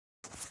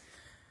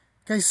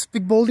Guys,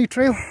 big Baldy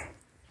trail.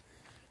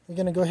 We're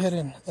gonna go ahead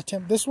and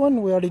attempt this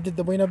one. We already did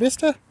the Buena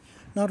Vista.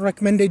 Not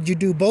recommended you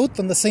do both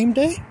on the same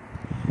day.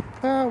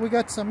 We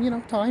got some,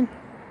 time,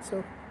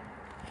 so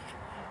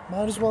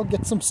might as well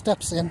get some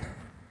steps in.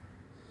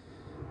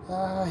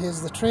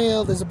 Here's the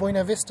trail. There's a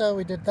Buena Vista.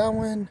 We did that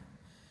one.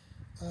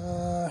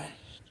 I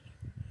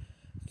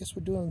guess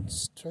we're doing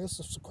trails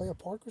of Sequoia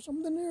Park or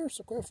something there,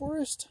 Sequoia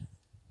Forest.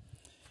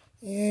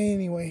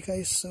 Anyway,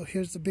 guys, so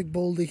here's the big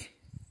Baldy.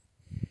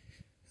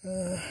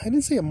 I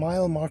didn't see a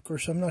mile marker,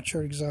 so I'm not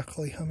sure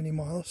exactly how many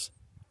miles.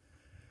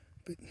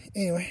 But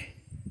anyway,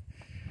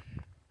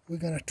 we're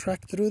gonna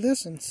track through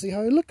this and see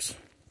how it looks.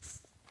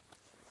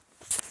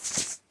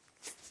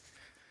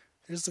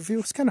 Here's the view.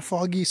 It's kind of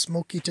foggy,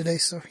 smoky today,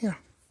 so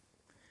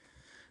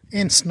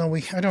and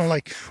snowy. I don't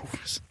like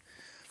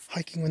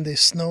hiking when there's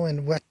snow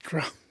and wet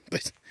ground,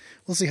 but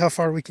we'll see how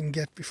far we can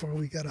get before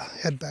we gotta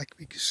head back,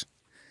 because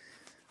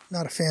I'm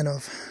not a fan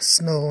of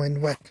snow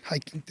and wet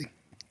hiking thing.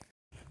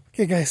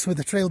 Okay guys, with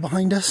the trail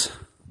behind us,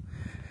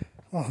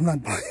 well,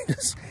 not behind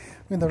us,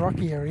 we're in the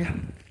rocky area.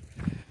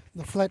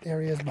 The flat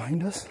area is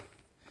behind us.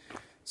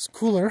 It's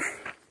cooler,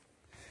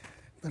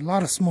 but a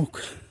lot of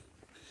smoke.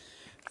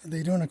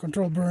 They're doing a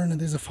controlled burn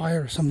and there's a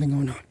fire or something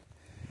going on.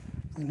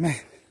 And man,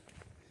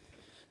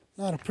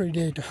 not a pretty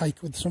day to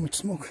hike with so much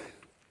smoke.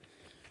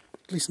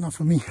 At least not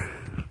for me.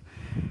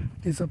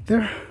 It's up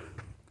there.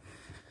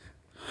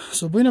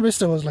 So Buena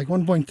Vista was like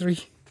 1.3.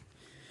 It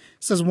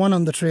says 1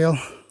 on the trail.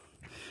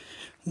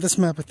 This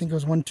map, I think it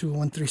was 1.2,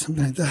 1.3,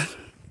 something like that.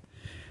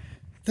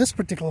 This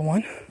particular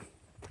one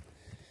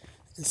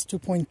is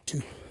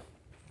 2.2.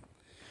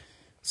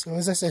 So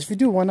as I said, if you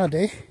do one a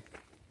day,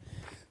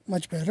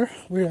 much better.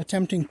 We're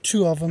attempting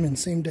 2 of them in the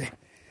same day,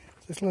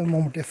 so it's a little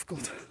more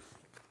difficult.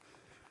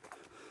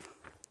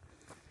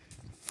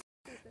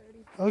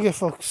 Okay,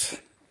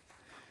 folks.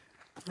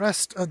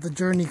 Rest of the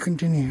journey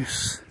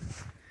continues.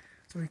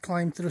 So we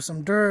climbed through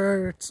some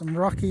dirt, some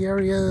rocky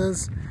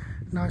areas.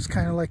 Now it's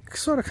kind of like,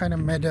 kind of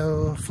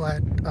meadow,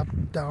 flat, up,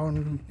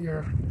 down,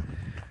 your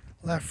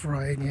left,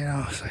 right,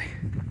 so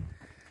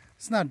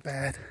it's not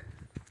bad.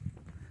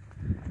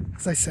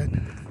 As I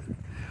said,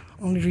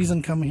 only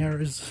reason coming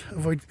here is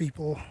avoid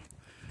people,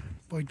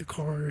 avoid the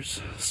cars,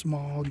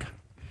 smog,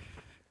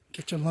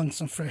 get your lungs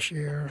some fresh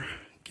air,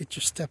 get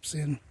your steps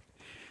in,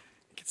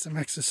 get some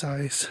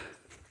exercise.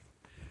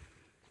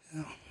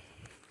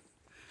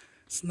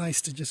 It's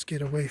nice to just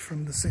get away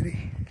from the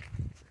city.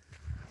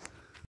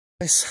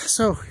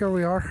 So here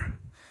we are.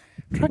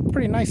 Tracked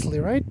pretty nicely,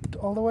 right?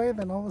 All the way,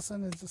 then all of a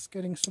sudden it's just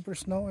getting super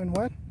snow and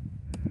wet.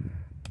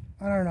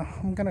 I don't know.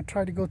 I'm gonna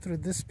try to go through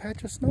this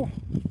patch of snow.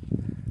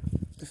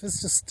 If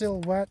it's just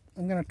still wet,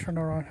 I'm gonna turn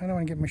around. I don't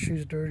want to get my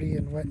shoes dirty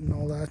and wet and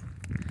all that.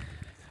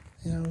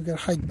 We gotta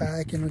hike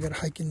back and we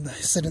gotta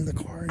sit in the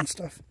car and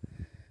stuff.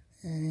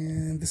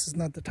 And this is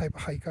not the type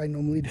of hike I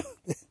normally do.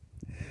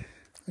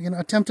 We're gonna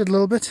attempt it a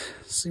little bit,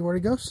 see where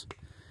it goes,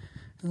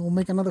 and we'll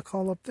make another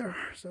call up there.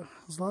 So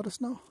there's a lot of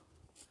snow.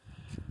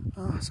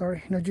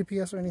 Sorry, no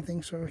GPS or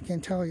anything, so I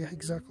can't tell you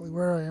exactly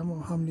where I am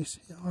or how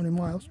many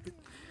miles, but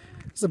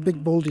it's a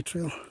big Baldy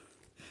trail.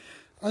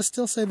 I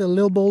still say the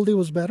little Baldy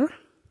was better,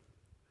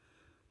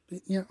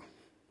 but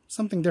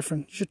something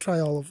different. You should try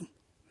all of them.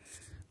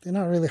 They're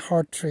not really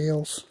hard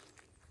trails.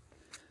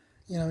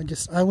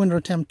 I wouldn't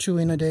attempt 2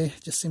 in a day.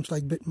 It just seems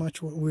like a bit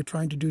much what we're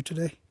trying to do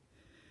today.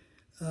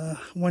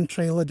 1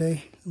 trail a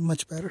day,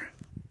 much better.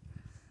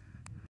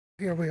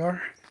 Here we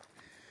are.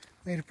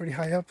 Made it pretty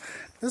high up.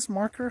 This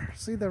marker,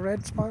 see the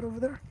red spot over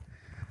there?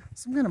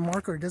 Some kind of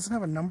marker. It doesn't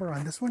have a number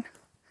on this one.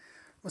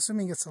 I'm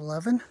assuming it's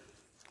 11,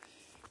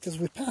 because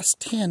we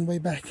passed 10 way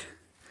back.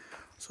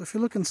 So if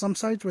you look on some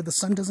sides where the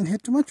sun doesn't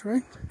hit too much,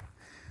 right?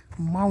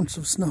 Mounts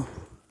of snow.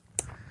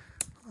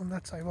 On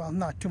that side, well,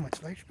 not too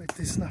much light, but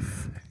there's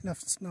enough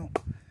snow.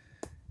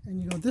 And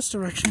you go this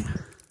direction,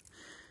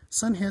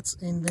 sun hits,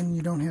 and then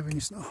you don't have any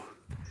snow.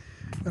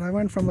 But I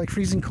went from like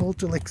freezing cold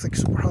to like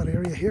super hot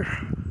area here.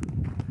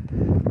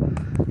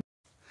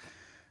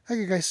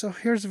 Okay guys, so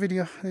here's the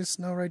video. There's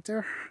snow right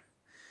there.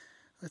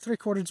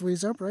 3/4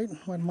 ways up, right?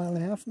 1.5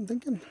 miles, I'm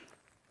thinking.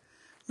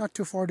 Not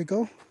too far to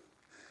go.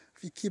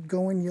 If you keep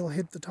going, you'll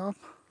hit the top.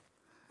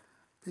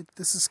 But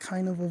this is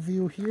kind of a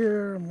view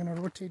here. I'm gonna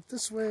rotate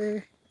this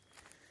way.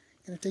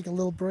 Gonna take a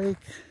little break.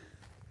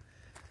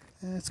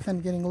 And it's kind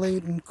of getting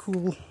late and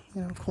cool,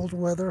 colder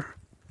weather.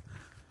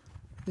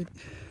 But,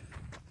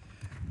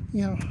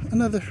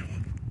 another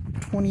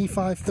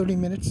 25-30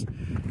 minutes,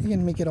 you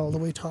can make it all the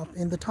way top,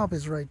 and the top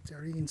is right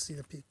there. You can see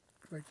the peak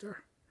right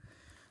there.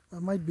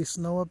 There might be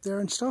snow up there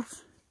and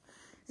stuff,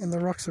 and the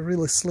rocks are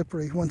really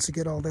slippery once you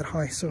get all that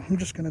high. So I'm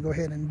just gonna go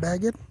ahead and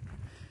bag it,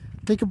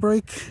 take a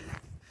break,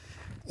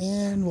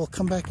 and we'll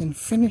come back and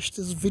finish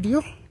this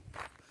video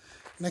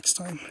next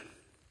time.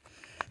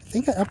 I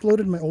think I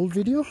uploaded my old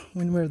video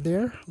when we were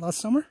there last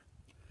summer,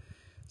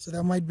 so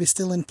that might be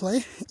still in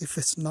play. If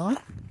it's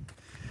not,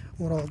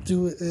 what I'll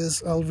do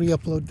is I'll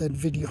re-upload that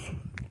video,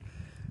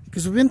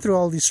 because we've been through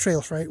all these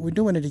trails, right? We're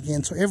doing it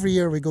again, so every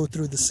year we go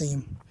through the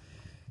same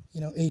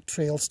 8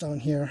 trails down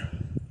here,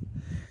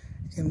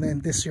 And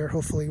then this year,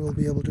 hopefully, we'll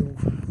be able to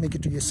make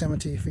it to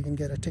Yosemite if we can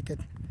get a ticket.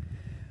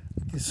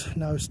 Because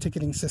now it's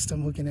ticketing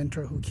system, who can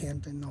enter, who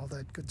can't, and all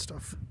that good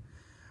stuff.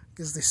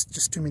 Because there's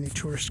just too many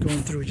tourists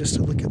going through just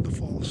to look at the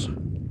falls.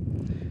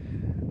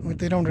 What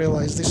they don't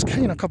realize, there's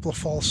a couple of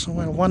falls.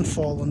 Well, one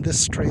fall on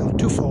this trail,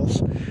 two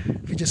falls.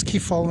 If you just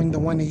keep following the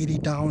 180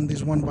 down,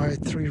 there's one by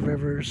Three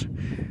Rivers.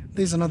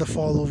 There's another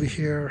fall over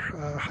here,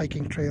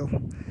 hiking trail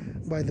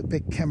by the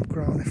big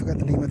campground. I forgot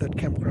the name of that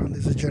campground.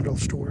 There's a general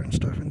store and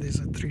stuff, and there's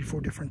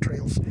 3-4 different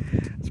trails.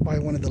 It's by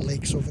one of the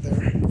lakes over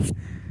there.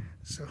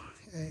 So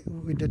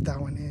we did that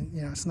one,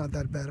 and it's not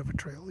that bad of a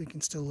trail. You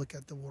can still look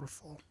at the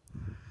waterfall.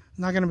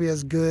 Not going to be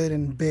as good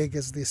and big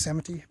as the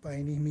Yosemite by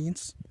any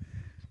means,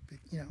 but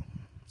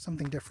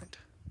something different.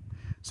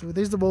 So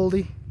there's the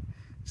Baldy.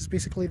 Just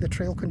basically the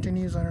trail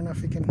continues. I don't know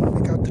if you can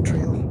make out the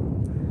trail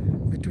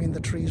between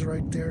the trees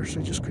right there. So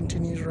it just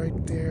continues right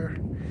there,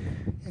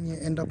 and you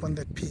end up on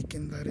that peak,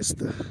 and that is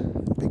the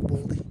big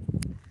Baldy.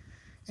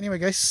 Anyway,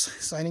 guys,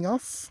 signing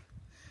off.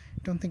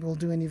 Don't think we'll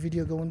do any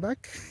video going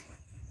back.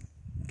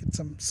 Get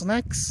some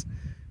snacks,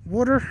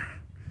 water.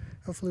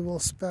 Hopefully we'll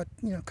spot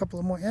a couple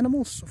of more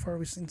animals. So far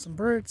we've seen some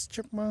birds,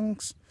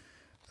 chipmunks,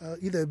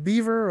 either a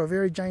beaver, or a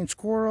very giant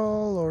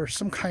squirrel, or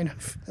some kind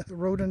of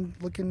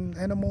rodent looking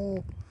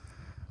animal.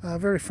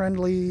 Very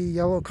friendly,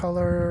 yellow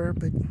color,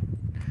 but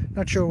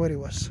not sure what it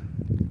was.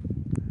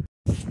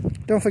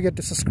 Don't forget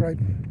to subscribe,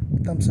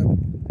 thumbs up.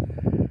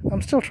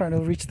 I'm still trying to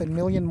reach the 1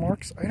 million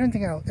marks. I don't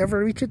think I'll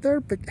ever reach it there,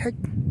 but heck,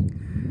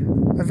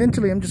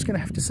 eventually I'm just gonna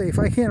have to say, if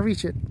I can't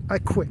reach it, I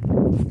quit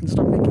and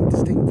stop making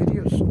these dang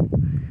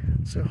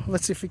videos. So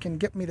let's see if we can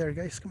get me there,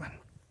 guys. Come on,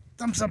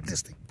 thumbs up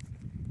this thing.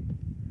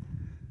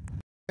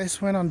 Guys,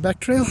 went on back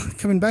trail,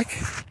 coming back.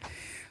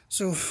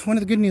 So one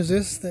of the good news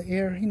is the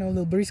air, a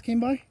little breeze came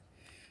by,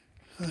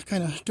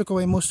 kind of took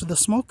away most of the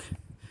smoke.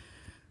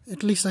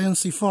 At least I don't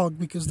see fog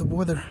because the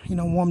weather,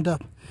 warmed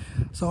up.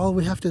 So all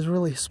we have to is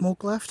really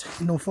smoke left,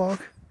 no fog.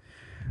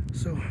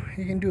 So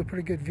you can do a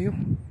pretty good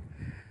view.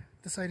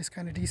 This side is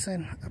kind of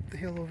decent. Up the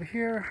hill over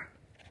here.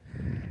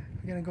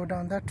 We're gonna go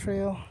down that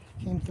trail.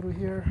 Came through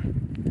here.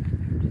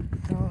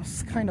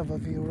 It's kind of a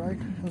view, right?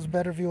 It was a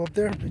better view up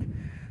there, but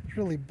it's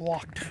really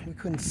blocked. We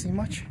couldn't see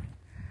much.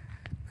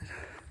 But,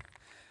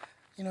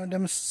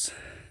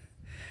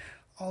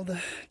 all the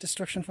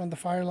destruction from the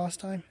fire last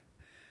time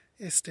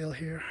is still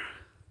here.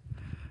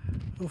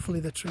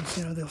 Hopefully the trees,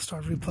 they'll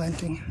start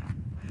replanting,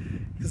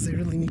 because they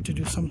really need to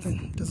do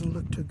something. It doesn't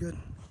look too good.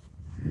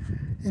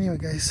 Anyway,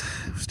 guys,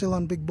 still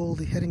on Big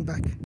Baldy, heading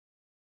back.